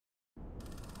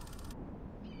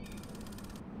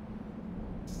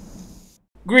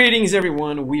Greetings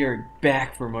everyone, we are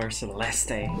back from our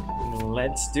Celeste.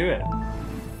 Let's do it.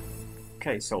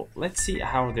 Okay, so let's see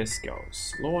how this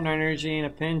goes. Low on energy in a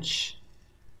pinch.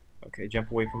 Okay, jump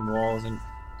away from walls and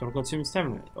don't consume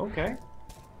stamina. Okay.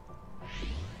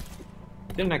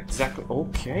 Didn't exactly...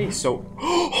 Okay, so...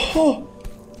 Oh!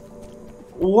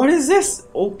 What is this?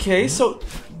 Okay, so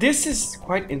this is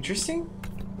quite interesting.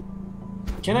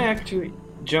 Can I actually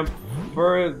jump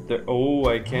further? Oh,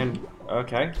 I can.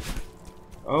 Okay.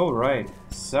 Oh, right.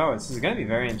 So, this is gonna be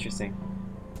very interesting.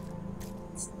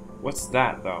 What's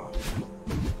that, though?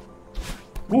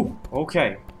 Ooh,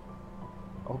 okay.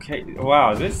 Okay,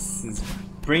 wow, this is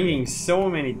bringing so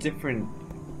many different...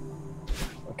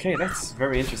 Okay, that's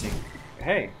very interesting.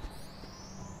 Hey.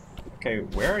 Okay,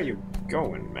 where are you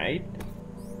going, mate?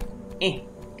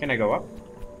 Can I go up?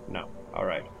 No.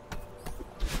 Alright.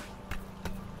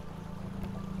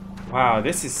 Wow,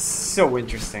 this is so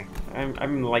interesting.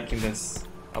 I'm liking this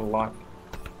a lot.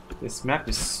 This map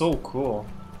is so cool.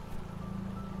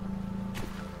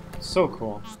 So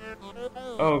cool.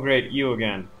 Oh great, you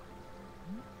again.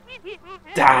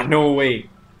 Ah, no way.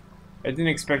 I didn't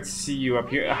expect to see you up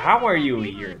here. How are you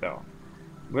here though?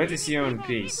 Glad to see you in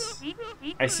peace.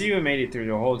 I see you made it through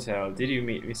the hotel. Did you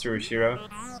meet Mr. Ushiro?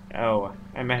 Oh,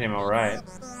 I met him alright.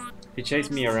 He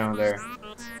chased me around there.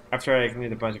 After I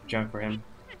cleaned a bunch of junk for him.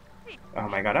 Oh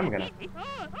my god, I'm gonna...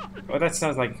 Oh, that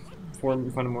sounds like 4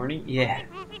 in the morning? Yeah.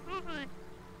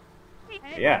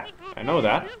 Yeah, I know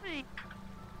that.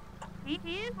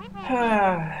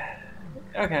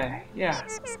 Okay, yeah.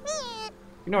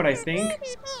 You know what I think?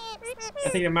 I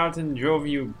think the mountain drove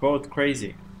you both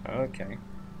crazy. Okay.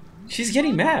 She's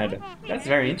getting mad. That's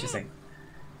very interesting.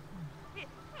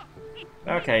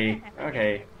 Okay,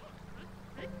 okay.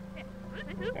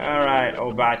 Alright,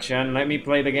 Obachan, let me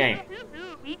play the game.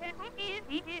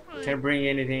 Can't bring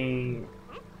anything...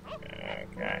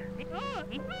 Okay.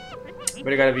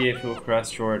 But it gotta be a full cross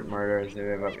short murders.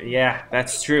 Yeah,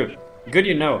 that's true. Good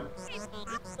you know.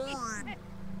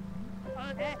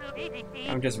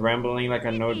 I'm just rambling like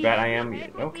a node bat I am.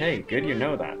 Okay, good you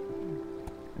know that.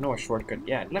 I know a shortcut.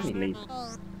 Yeah, let me leave.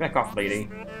 Back off, lady.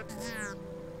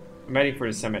 I'm heading for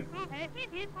the summit.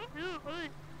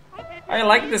 I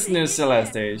like this new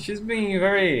Celeste. She's being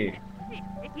very...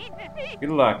 Good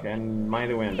luck and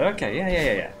mind the wind. Okay,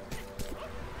 yeah.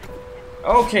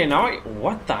 Okay, now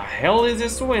what the hell is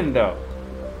this window?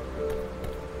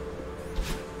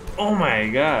 Oh my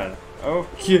god.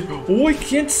 Okay. Oh, I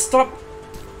can't stop.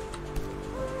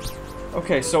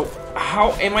 Okay, so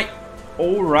how am I...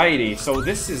 Alrighty, so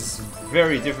this is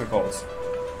very difficult.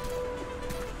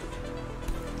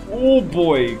 Oh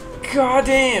boy,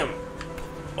 goddamn!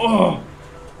 Oh,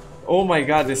 oh my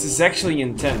god, this is actually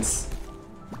intense.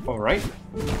 Alright.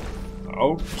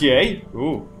 Okay.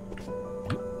 Ooh.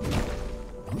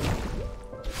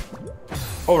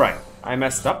 Alright, I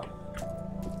messed up.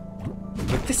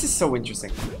 But this is so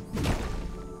interesting.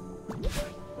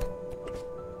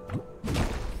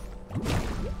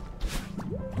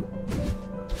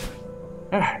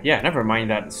 Yeah, never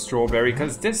mind that strawberry,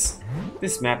 because this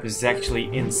map is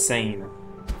actually insane.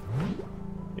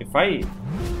 If I...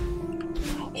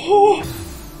 Oh!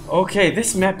 Okay,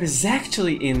 this map is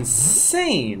actually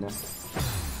insane.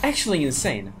 Actually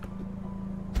insane.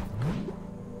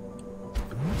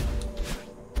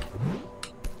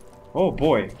 Oh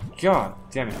boy, god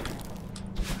damn it.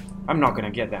 I'm not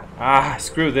gonna get that. Ah,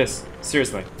 screw this.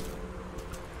 Seriously.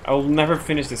 I will never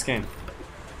finish this game.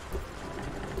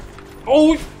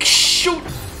 Oh, shoot!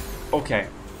 Okay.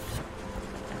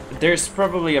 There's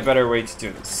probably a better way to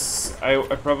do this. I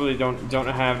probably don't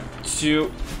have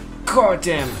to... God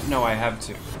damn! No, I have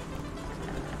to.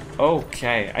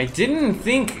 Okay, I didn't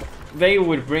think they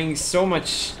would bring so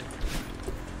much...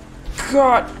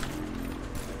 God!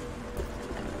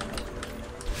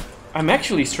 I'm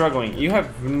actually struggling. You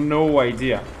have no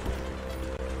idea.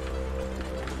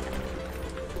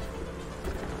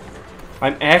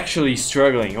 I'm actually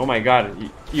struggling. Oh my god.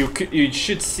 You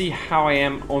should see how I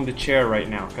am on the chair right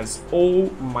now. Because, oh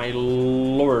my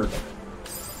lord.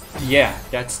 Yeah,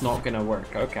 that's not gonna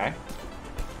work. Okay.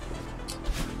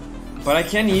 But I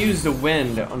can use the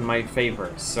wind on my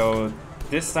favor. So,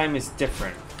 this time is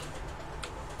different.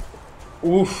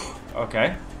 Oof.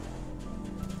 Okay.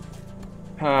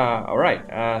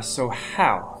 Alright. So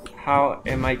how? How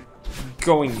am I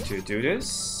going to do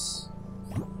this?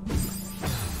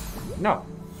 No,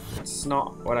 it's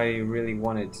not what I really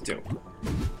wanted to do.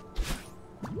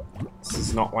 This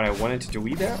is not what I wanted to do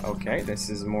either. Okay, this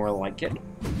is more like it.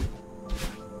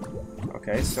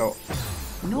 Okay, so...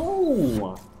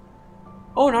 No!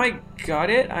 Oh, no, I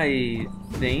got it, I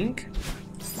think.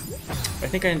 I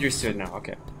think I understood now.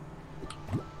 Okay.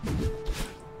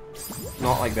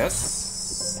 Not like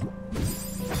this.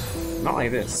 Not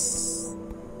like this.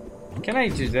 Can I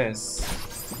do this?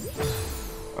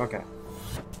 Okay.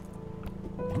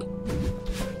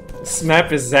 This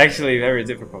map is actually very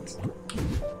difficult.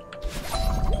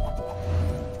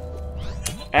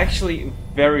 Actually,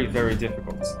 very, very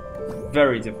difficult.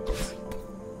 Very difficult.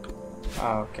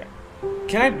 Okay.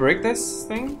 Can I break this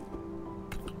thing?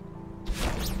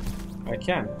 I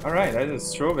can. Alright, I did a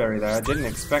strawberry there. I didn't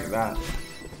expect that.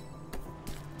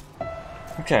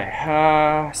 Okay,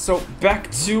 so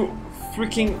back to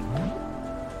freaking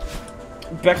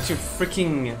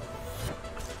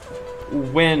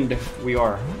wind we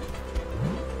are.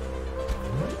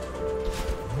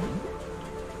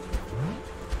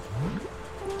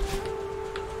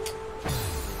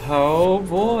 Oh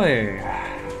boy.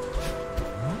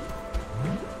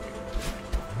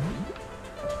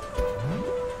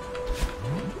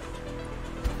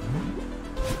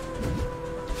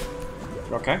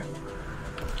 Okay.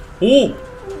 Oh!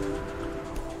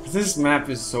 This map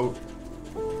is so...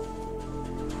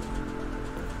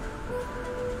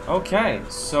 Okay,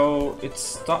 so it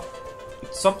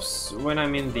stops when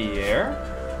I'm in the air?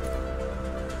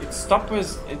 It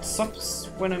stops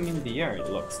when I'm in the air, it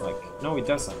looks like. No, it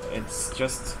doesn't. It's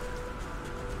just...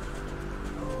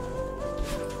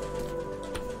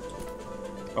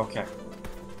 Okay.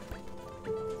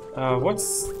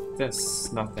 What's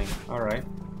this? Nothing. Alright.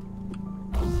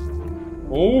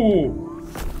 Oh!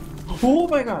 Oh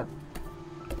my god!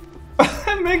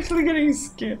 I'm actually getting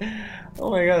scared.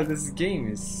 Oh my god, this game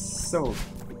is so...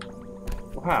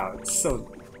 Wow, it's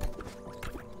so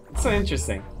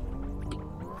interesting.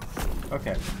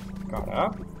 Okay, got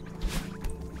up.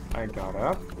 I got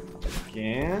up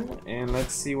again, and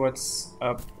let's see what's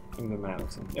up in the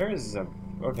mountain. There is a...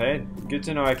 Okay, good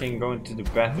to know I can go into the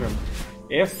bathroom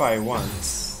if I want.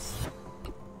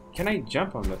 Can I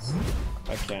jump on this?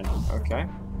 I can, okay.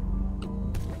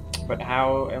 But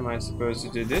how am I supposed to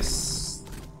do this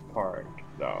part,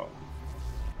 though?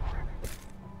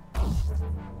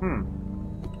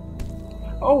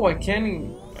 Oh, I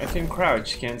can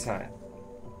crouch, can't I?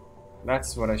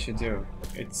 That's what I should do.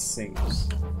 It seems.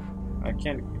 I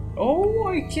can't... Oh,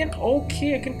 I can...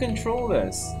 Okay, I can control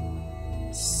this.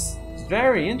 It's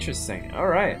very interesting.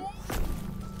 Alright.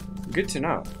 Good to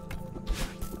know.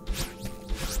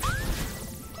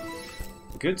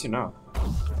 Good to know.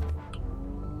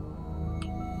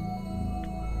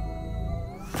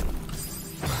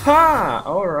 Ha!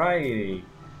 Alrighty.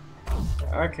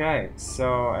 Okay,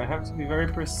 so I have to be very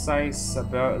precise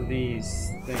about these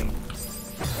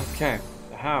things. Okay,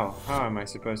 how am I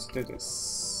supposed to do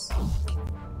this?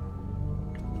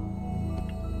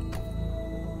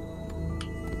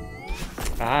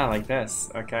 Ah, like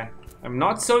this. Okay. I'm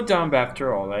not so dumb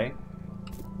after all, eh?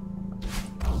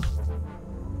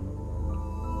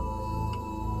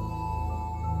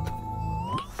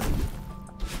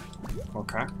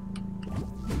 Okay.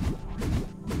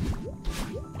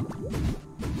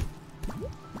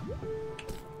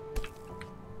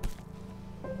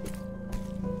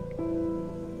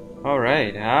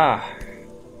 Alright,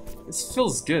 this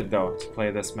feels good though, to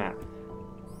play this map.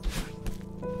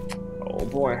 Oh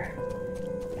boy.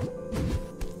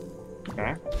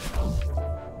 Okay.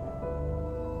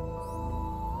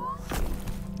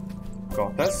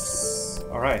 Got this.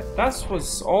 Alright, that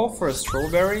was all for a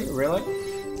strawberry, really?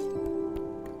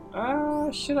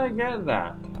 Should I get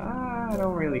that? I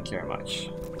don't really care much.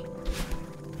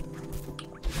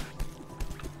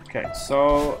 Okay,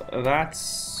 so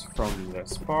that's from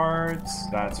this part,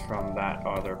 that's from that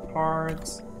other part.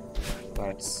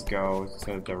 Let's go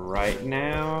to the right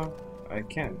now. I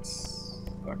can't.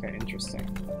 Okay, interesting.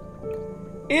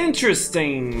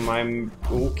 Interesting! I'm...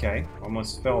 Okay,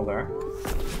 almost fell there.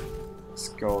 Let's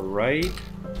go right.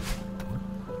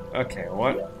 Okay,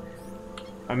 what?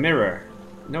 A mirror.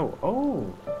 No,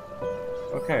 oh!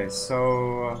 Okay,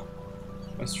 so...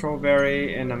 a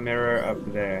strawberry and a mirror up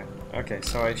there. Okay,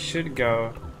 so I should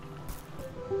go...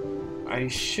 I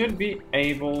should be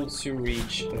able to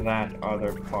reach that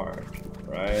other part,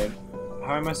 right?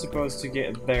 How am I supposed to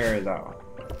get there, though?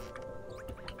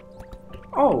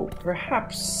 Oh,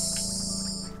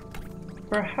 perhaps...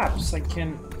 Perhaps I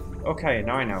can... Okay,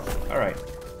 now I know. Alright.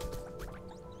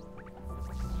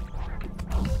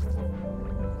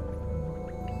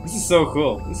 This is so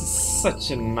cool. This is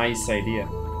such a nice idea.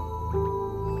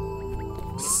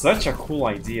 Such a cool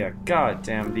idea. God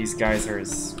damn, these guys are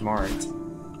smart.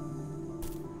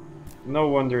 No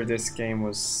wonder this game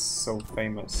was so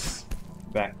famous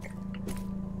back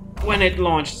when it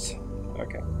launched.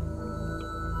 Okay.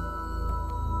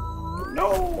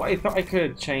 No, I thought I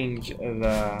could change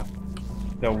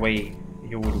the way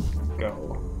he would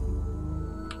go.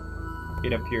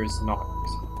 It appears not.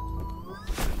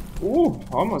 Ooh,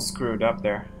 almost screwed up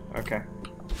there. Okay.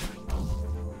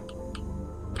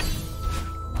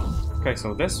 Okay,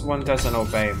 so this one doesn't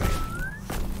obey me.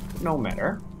 No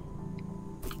matter.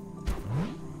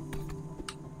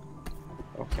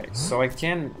 Okay, so I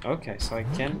can. Okay, so I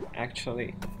can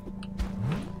actually.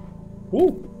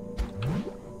 Ooh.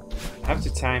 I have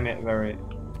to time it very.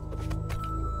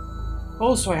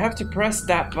 Oh, so I have to press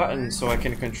that button so I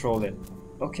can control it.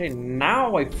 Okay,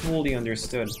 now I fully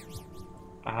understood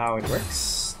how it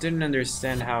works. Didn't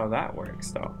understand how that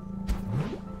works though.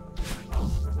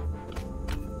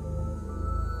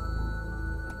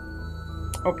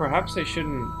 Oh, perhaps I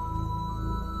shouldn't.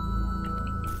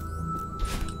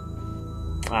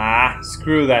 Ah,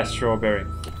 screw that strawberry.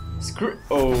 Screw.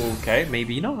 Okay,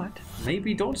 maybe not.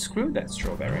 Maybe don't screw that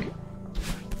strawberry.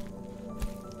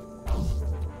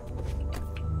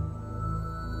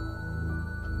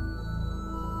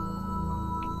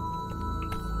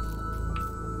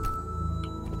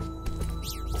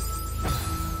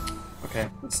 Okay,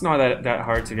 it's not that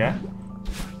hard to get.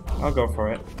 I'll go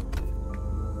for it.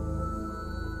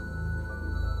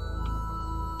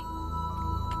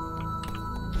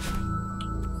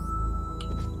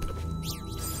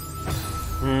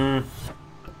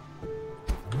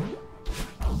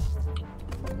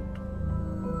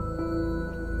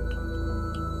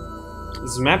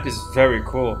 This map is very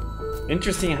cool.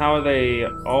 Interesting how they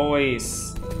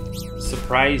always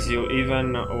surprise you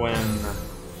even when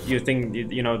you think,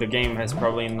 you know, the game has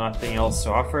probably nothing else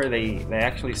to offer. They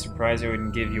actually surprise you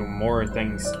and give you more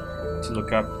things to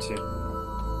look up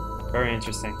to. Very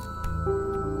interesting.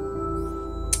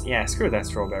 Yeah, screw that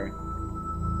strawberry.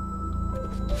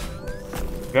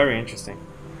 Very interesting.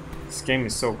 This game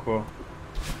is so cool.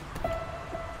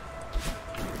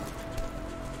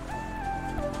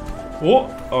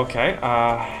 Whoa, okay,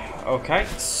 okay,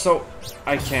 so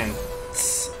I can.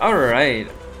 Alright,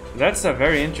 that's a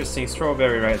very interesting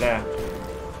strawberry right there.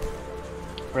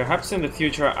 Perhaps in the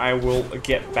future I will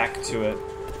get back to it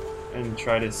and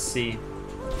try to see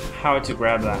how to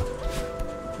grab that.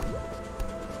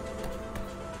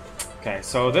 Okay,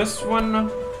 so this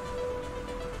one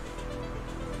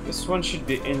should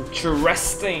be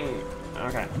interesting.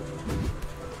 Okay.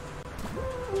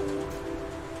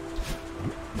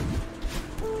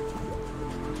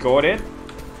 Got it.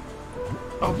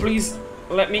 Oh, please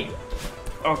let me.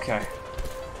 Okay.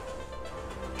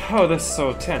 Oh, this is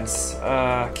so tense.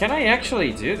 Can I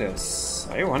actually do this?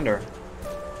 I wonder.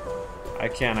 I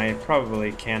can. I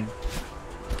probably can.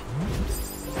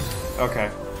 Okay.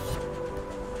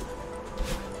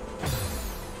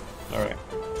 Alright.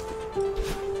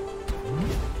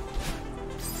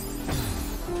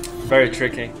 Very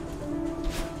tricky.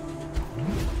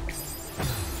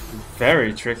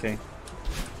 Very tricky.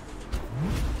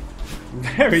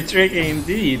 Very tricky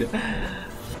indeed.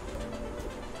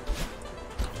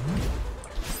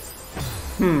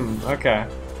 Okay.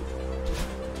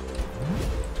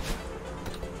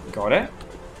 Got it?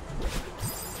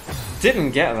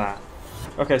 Didn't get that.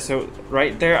 Okay, so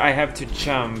right there I have to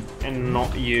jump and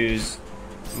not use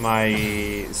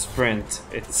my sprint,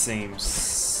 it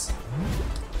seems.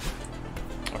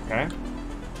 Okay.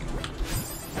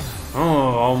 Oh,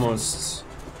 almost.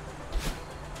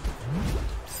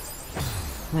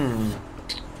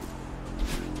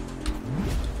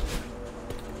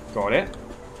 Got it.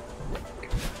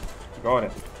 Got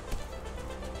it.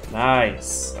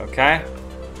 Nice. Okay.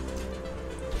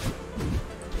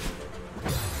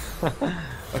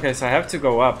 Okay, so I have to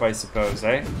go up, I suppose,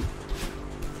 eh?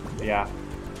 Yeah.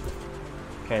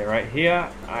 Okay, right here,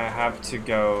 I have to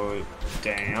go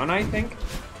down, I think?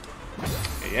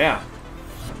 Yeah.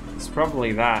 It's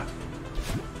probably that.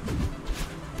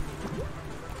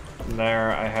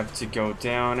 There, I have to go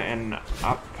down and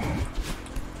up.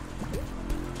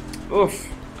 Oof.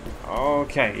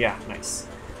 Okay, yeah, nice.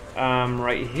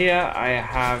 Right here, I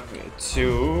have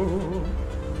to...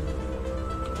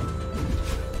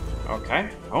 Okay.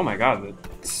 Oh my god,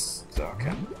 it's...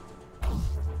 Okay.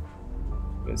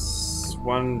 This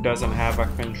one doesn't have a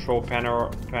control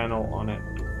panel on it.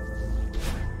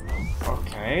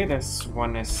 Okay, this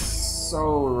one is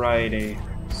so righty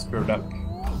screwed up.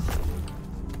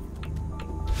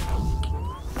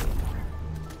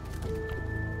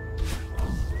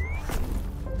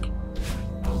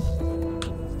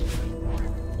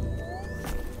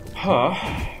 Huh.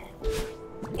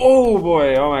 Oh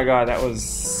boy, oh my god, that was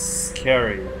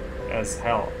scary as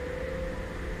hell.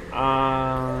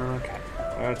 Okay,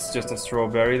 that's just a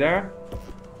strawberry there.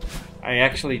 I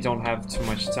actually don't have too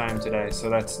much time today, so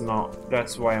that's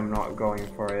why I'm not going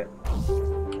for it.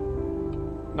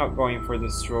 Not going for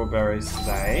the strawberries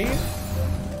today.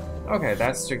 Okay,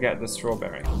 that's to get the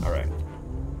strawberry. Alright.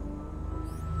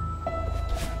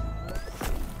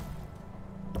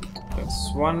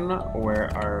 This one, where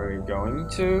are we going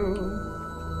to?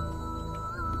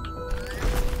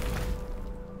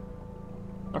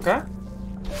 Okay.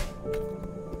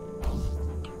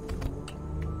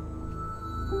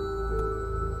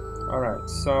 Alright,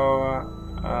 so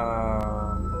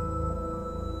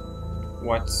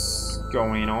what's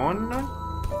going on?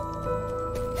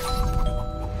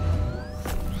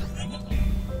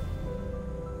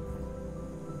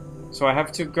 So I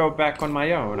have to go back on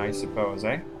my own, I suppose,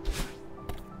 eh?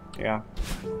 Yeah.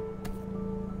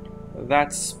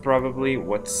 That's probably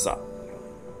what's up.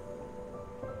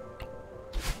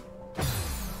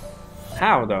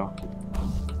 How, though?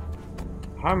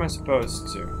 How am I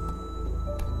supposed to?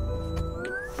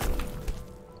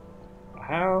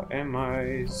 How am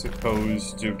I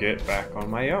supposed to get back on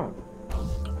my own?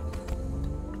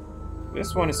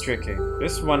 This one is tricky.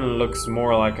 This one looks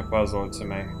more like a puzzle to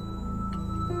me.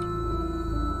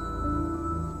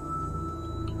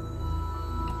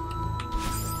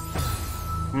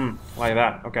 Like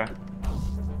that, okay.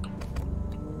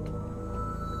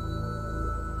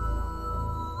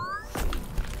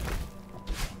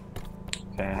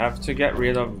 Okay, I have to get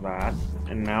rid of that,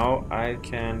 and now I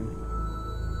can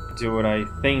do what I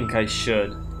think I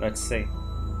should. Let's see.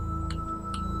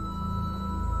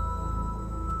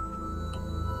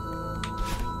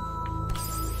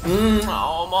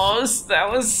 Almost! That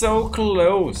was so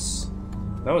close.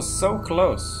 That was so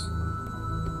close.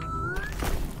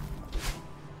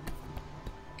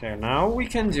 Okay, now we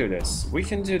can do this. We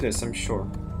can do this, I'm sure.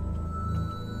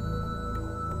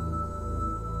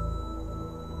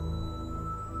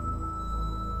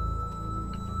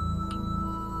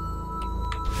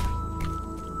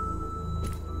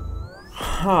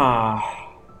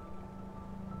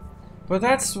 But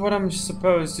that's what I'm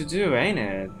supposed to do, ain't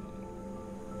it?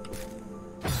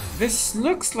 This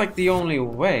looks like the only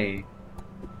way.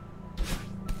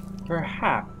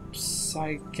 Perhaps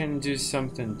I can do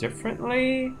something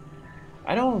differently?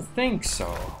 I don't think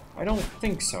so. I don't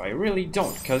think so. I really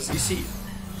don't. Because, you see,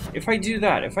 if I do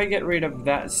that, if I get rid of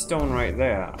that stone right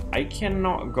there, I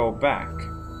cannot go back.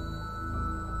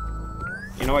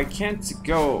 You know, I can't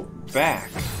go back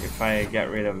if I get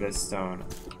rid of this stone.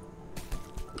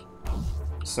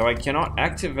 So I cannot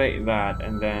activate that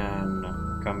and then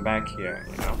come back here,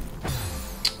 you know?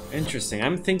 Interesting.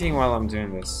 I'm thinking while I'm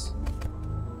doing this.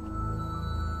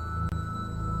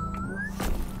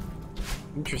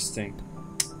 Interesting.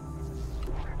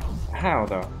 How,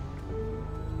 though?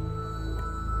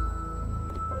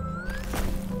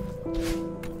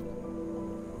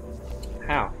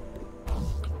 How?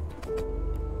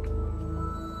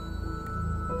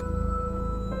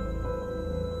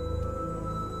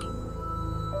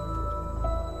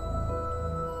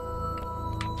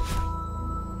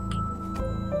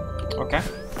 Okay,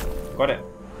 got it.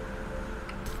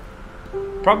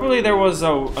 Probably there was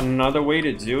another way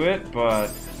to do it, but...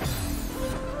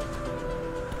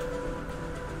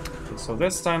 So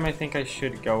this time I think I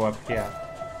should go up here.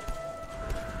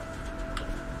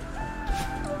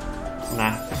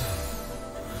 Nah.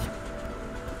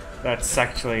 That's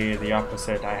actually the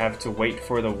opposite. I have to wait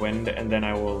for the wind and then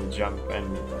I will jump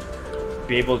and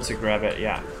be able to grab it.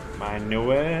 Yeah, I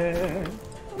knew it.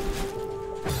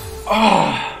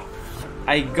 Oh!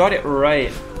 I got it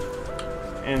right.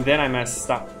 And then I messed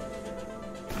up.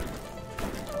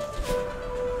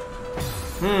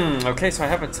 Okay, so I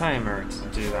have a timer to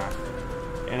do that.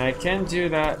 And I can do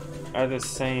that at the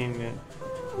same...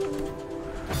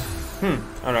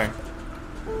 alright.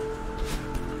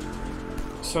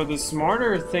 So the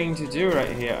smarter thing to do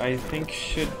right here, I think,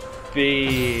 should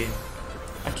be...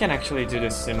 I can actually do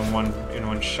this in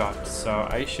one shot, so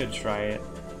I should try it.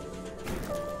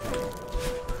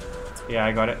 Yeah,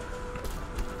 I got it.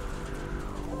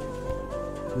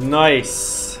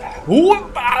 Nice.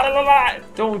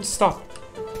 Don't stop.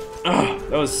 Ugh,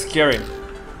 that was scary.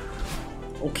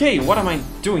 Okay, what am I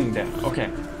doing there? Okay.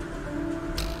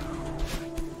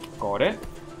 Got it.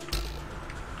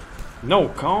 No,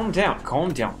 calm down.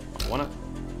 Calm down. I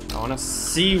wanna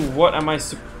see what am I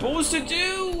supposed to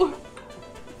do.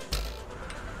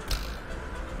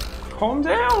 Calm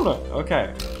down.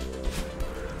 Okay.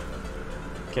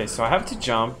 Okay, so I have to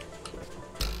jump.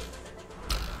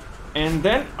 And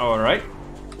then, alright.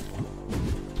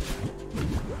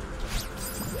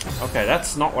 Okay,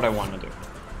 that's not what I want to do.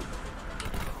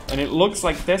 And it looks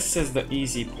like this is the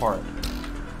easy part.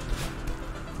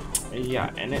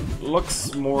 Yeah, and it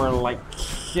looks more like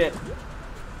it.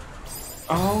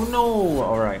 Oh no!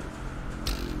 Alright.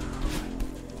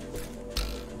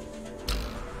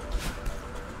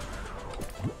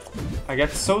 I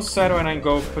get so sad when I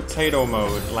go potato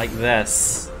mode, like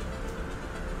this.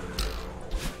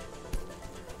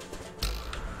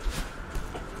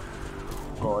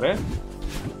 Got it.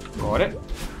 Got it.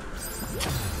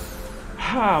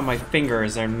 Ah, my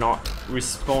fingers are not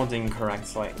responding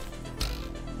correctly.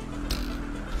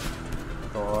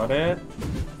 Got it.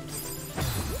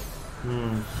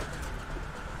 I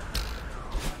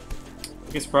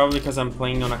think it's probably because I'm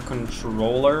playing on a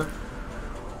controller.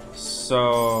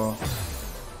 So,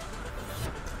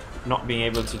 not being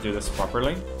able to do this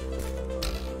properly.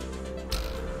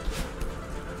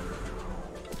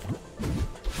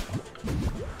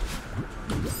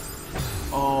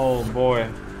 Oh boy.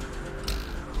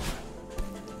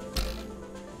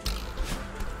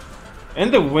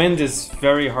 And the wind is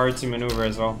very hard to maneuver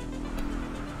as well.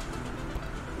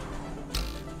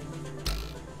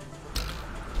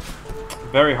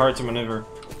 Very hard to maneuver.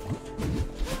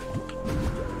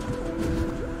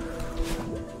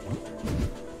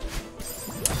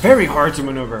 Very hard to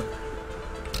maneuver.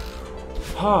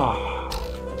 Ah.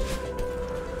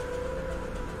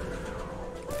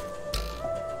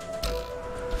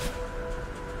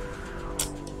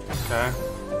 Okay.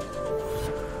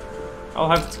 I'll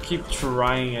have to keep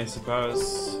trying, I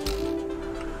suppose.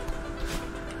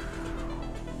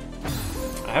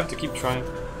 I have to keep trying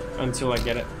until I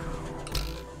get it.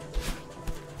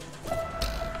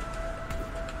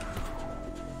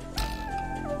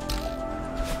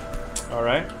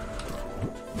 Alright.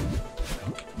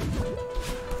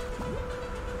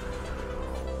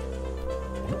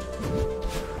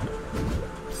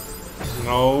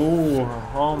 No,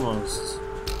 almost.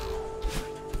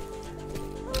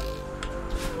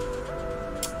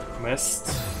 Missed.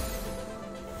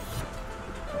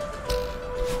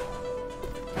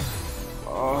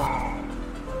 Oh.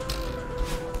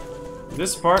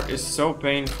 This part is so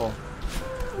painful.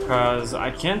 Because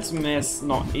I can't miss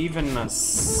not even a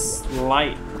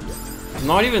slight,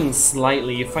 not even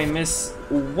slightly. If I miss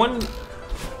one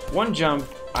jump,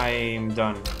 I'm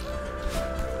done.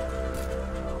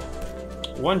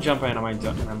 One jump and I'm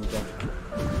done.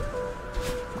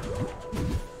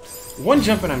 One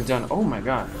jump and I'm done. Oh my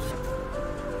god.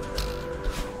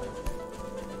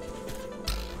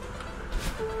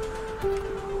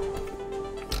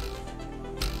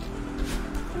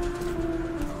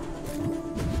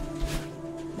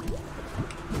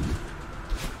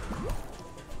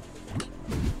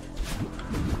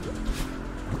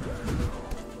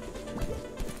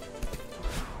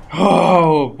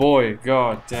 Oh boy,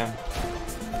 god damn.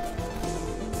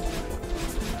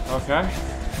 Okay.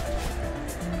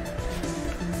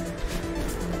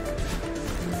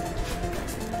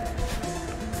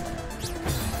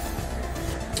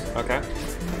 Okay.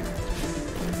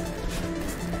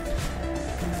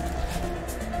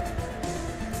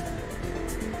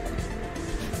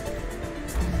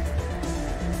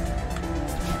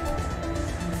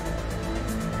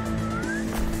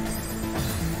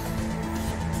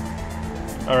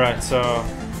 Alright, so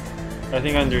I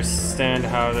think I understand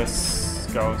how this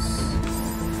goes.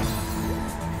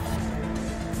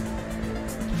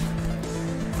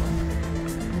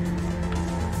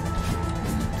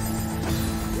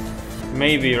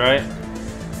 Maybe, right?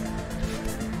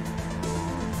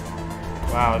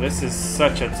 Wow, this is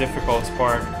such a difficult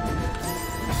part.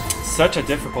 Such a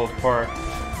difficult part.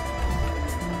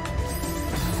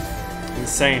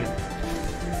 Insane.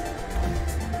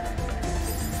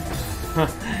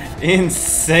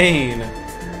 Insane.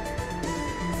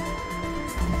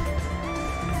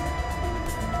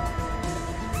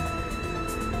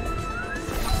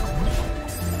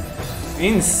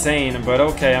 Insane, but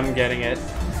okay, I'm getting it.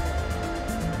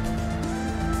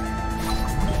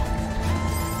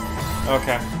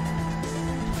 Okay.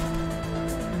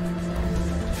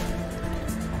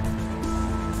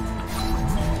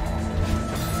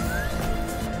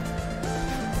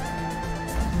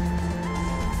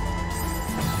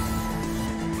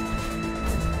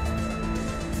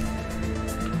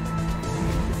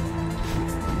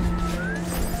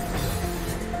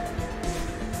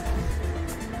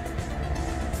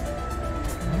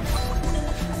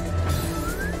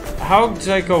 How did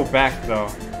I go back though?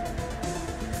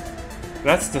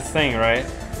 That's the thing, right?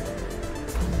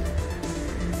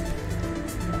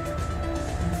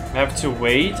 I have to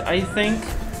wait, I think.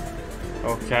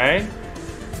 Okay.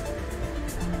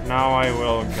 Now I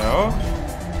will go.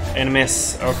 And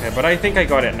miss. Okay, but I think I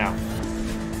got it now.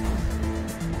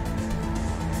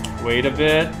 Wait a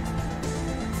bit.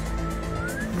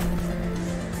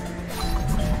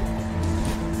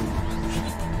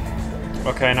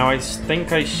 Okay, now I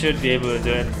think I should be able to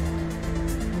do it.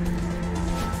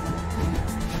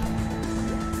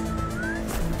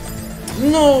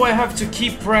 No, I have to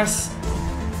keep press.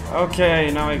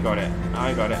 Okay, now I got it. Now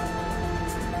I got it.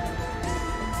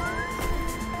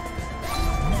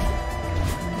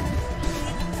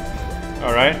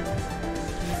 All right.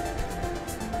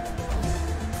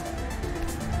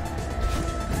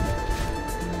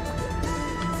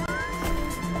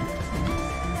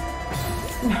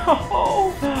 No.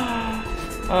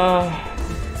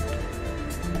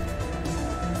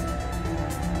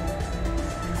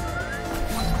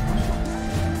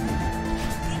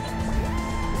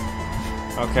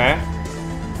 Okay.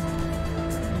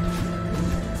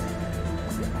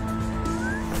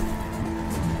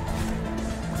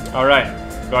 All right,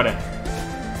 got it.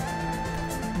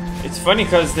 It's funny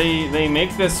because they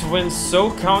make this win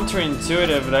so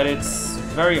counterintuitive that it's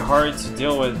very hard to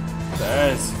deal with.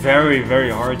 It's very, very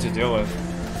hard to deal with.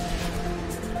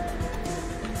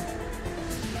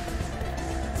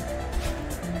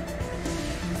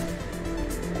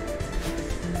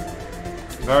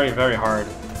 Very, very hard.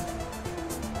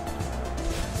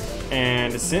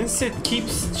 And since it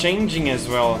keeps changing as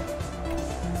well,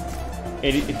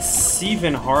 it's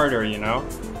even harder, you know?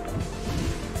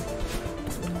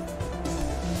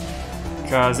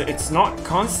 Because it's not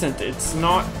constant, it's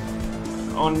not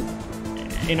on,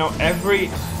 you know, every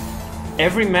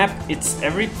map,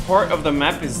 every part of the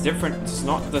map is different. It's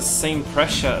not the same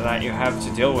pressure that you have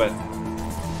to deal with.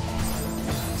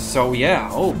 So yeah,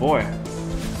 oh boy.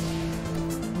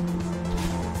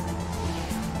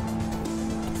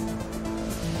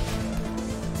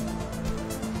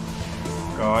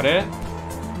 Got it.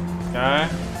 Okay.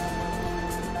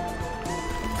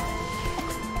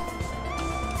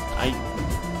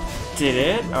 I did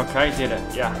it. Okay, I did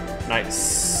it. Yeah,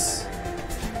 nice.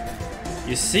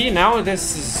 You see, now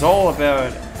this is all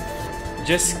about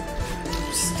just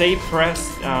stay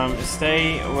pressed,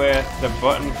 stay with the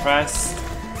button pressed,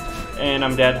 and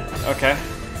I'm dead. Okay.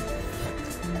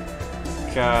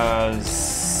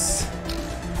 Cause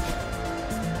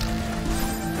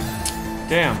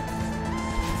damn.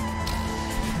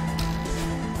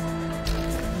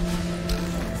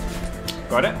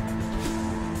 Got it?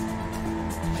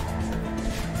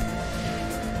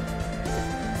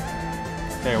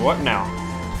 Okay, what now?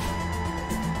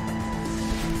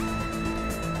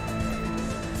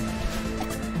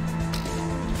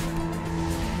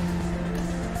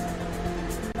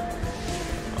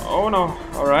 Oh no,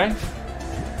 alright.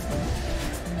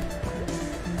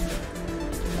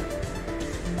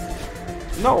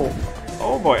 No!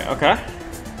 Oh boy, okay.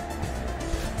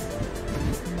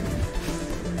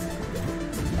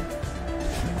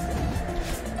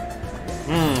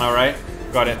 Alright,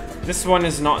 got it. This one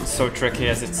is not so tricky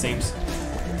as it seems.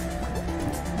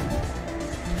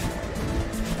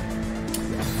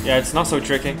 Yeah, it's not so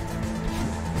tricky.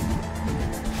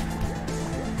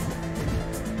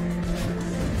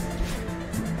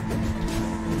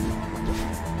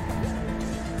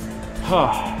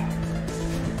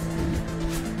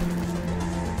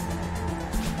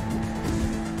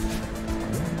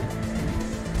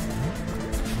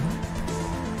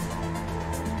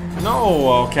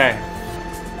 No, okay.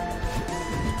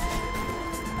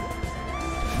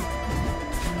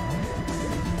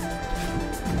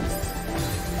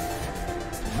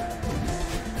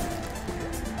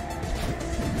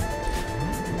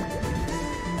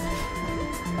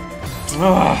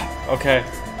 Okay.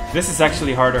 This is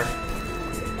actually harder.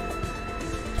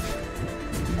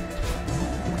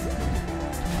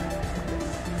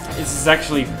 This is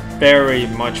actually very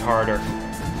much harder.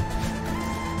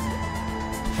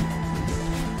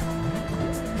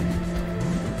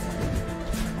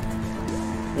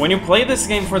 When you play this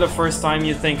game for the first time,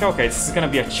 you think, okay, this is gonna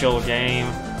be a chill game,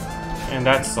 and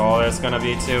that's all there's gonna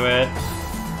be to it.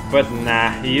 But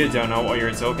nah, you don't know what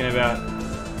you're talking about.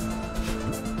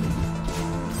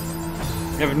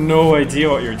 You have no idea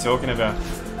what you're talking about.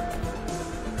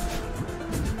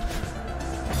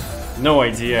 No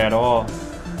idea at all.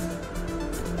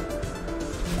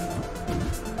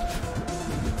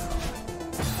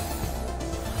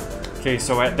 Okay,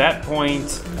 so at that point,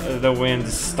 the wind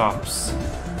stops.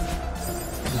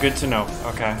 Good to know,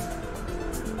 okay.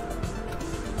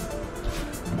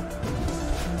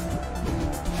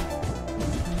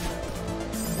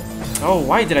 Oh,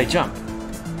 why did I jump?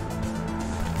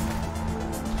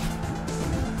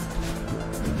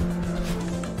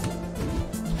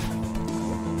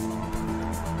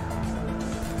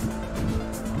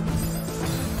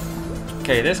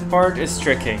 Okay, this part is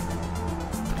tricky.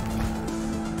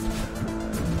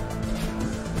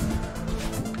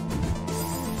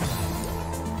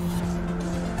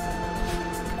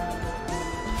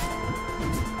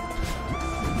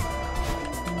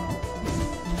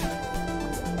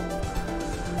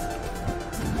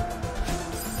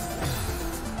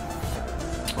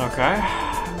 Okay.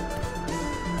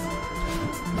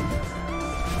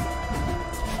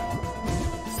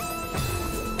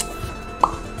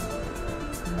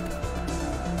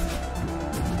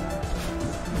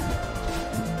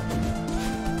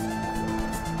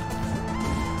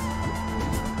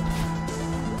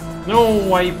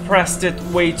 No, I pressed it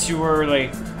way too early.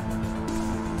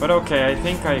 But okay, I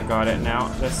think I got it now.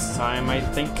 This time, I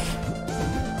think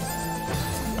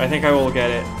I will get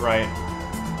it right.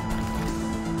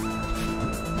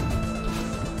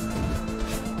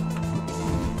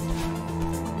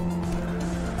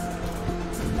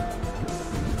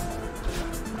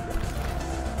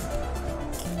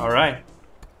 Alright.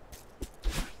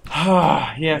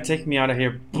 Yeah, take me out of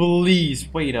here. Please,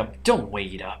 wait up. Don't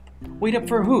wait up. Wait up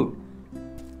for who?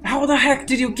 How the heck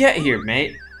did you get here,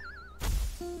 mate?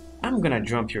 I'm gonna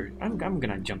jump your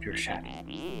shot.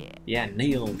 Yeah,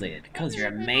 nailed it. Cause you're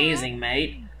amazing,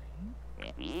 mate.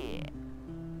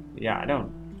 Yeah, I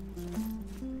don't.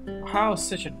 How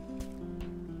such a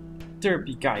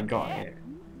derpy guy got here?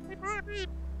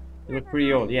 You look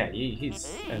pretty old. Yeah,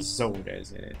 he's as old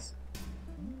as it is.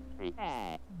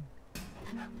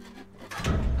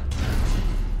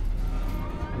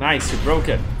 Nice, you broke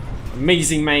it.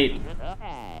 Amazing, mate.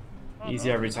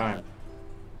 Easy every time.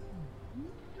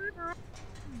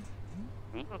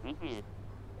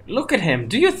 Look at him.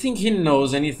 Do you think he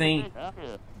knows anything?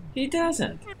 He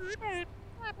doesn't.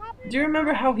 Do you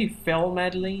remember how he fell,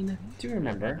 Madeline? Do you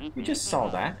remember? You just saw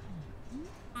that.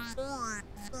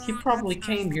 He probably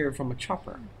came here from a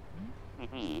chopper.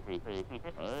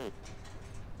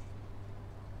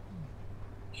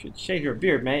 Should shave your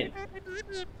beard, mate.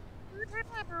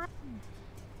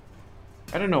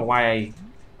 I don't know why I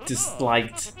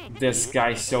disliked this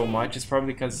guy so much. It's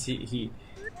probably because he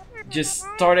just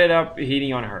started up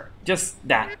hitting on her. Just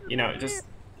that, you know, just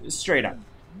straight up.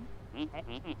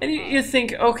 And you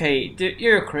think, okay, dude,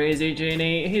 you're crazy,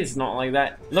 Genie. He's not like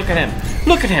that. Look at him.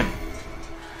 Look at him.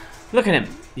 Look at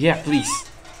him. Yeah, please.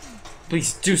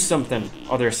 Please do something,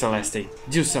 other Celeste.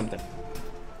 Do something.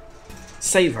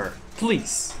 Save her.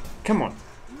 Please. Come on.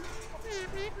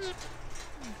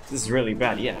 This is really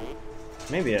bad, yeah.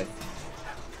 Maybe it.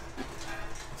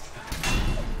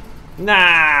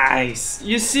 Nice!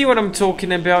 You see what I'm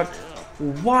talking about?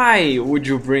 Why would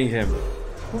you bring him?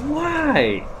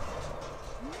 Why?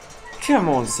 Come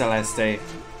on, Celeste.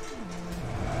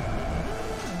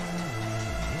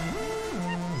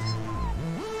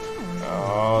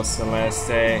 Oh,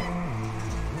 Celeste.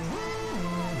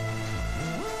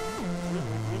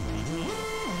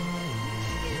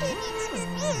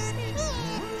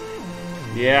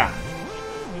 Yeah.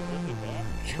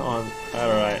 Come on.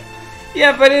 Alright.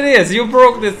 Yeah, but it is. You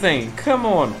broke the thing. Come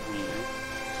on.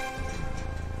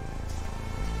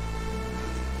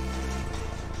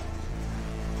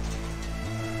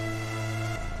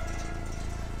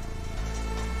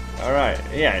 Alright.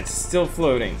 Yeah, it's still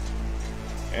floating.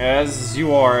 As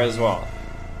you are as well.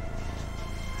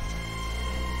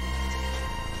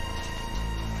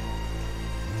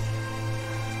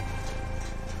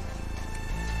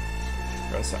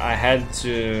 So I had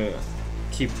to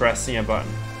keep pressing a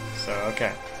button. So,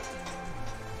 okay.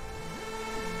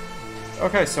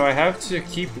 Okay, so I have to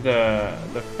keep the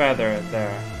feather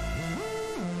there.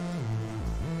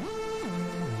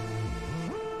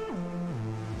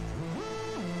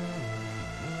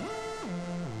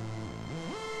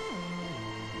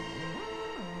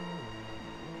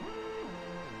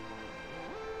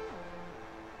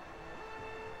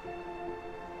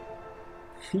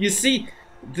 You see,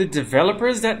 the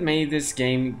developers that made this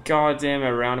game, goddamn,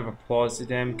 a round of applause to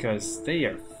them, because they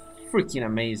are freaking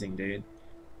amazing, dude.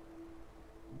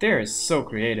 They're so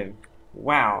creative.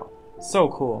 Wow, so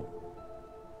cool.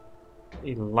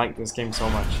 I like this game so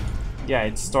much. Yeah,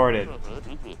 it started.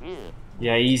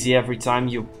 Yeah, easy every time,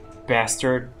 you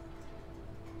bastard.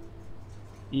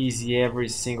 Easy every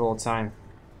single time.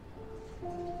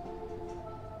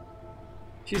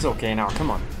 She's okay now, come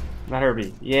on. Let her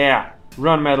be. Yeah,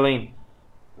 run, Madeline.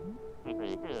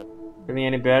 Feeling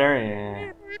any better?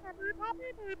 Yeah.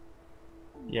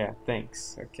 Yeah,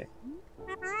 thanks. Okay.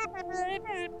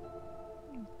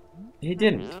 He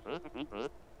didn't.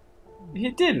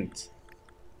 He didn't.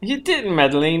 He didn't,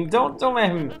 Madeline. Don't let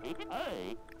him.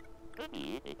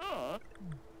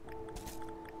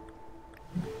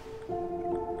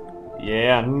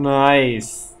 Yeah,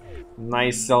 nice.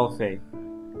 Nice selfie.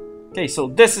 Okay, so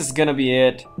this is gonna be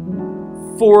it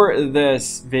for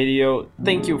this video.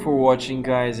 Thank you for watching,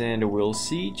 guys, and we'll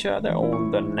see each other on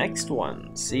the next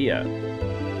one. See ya.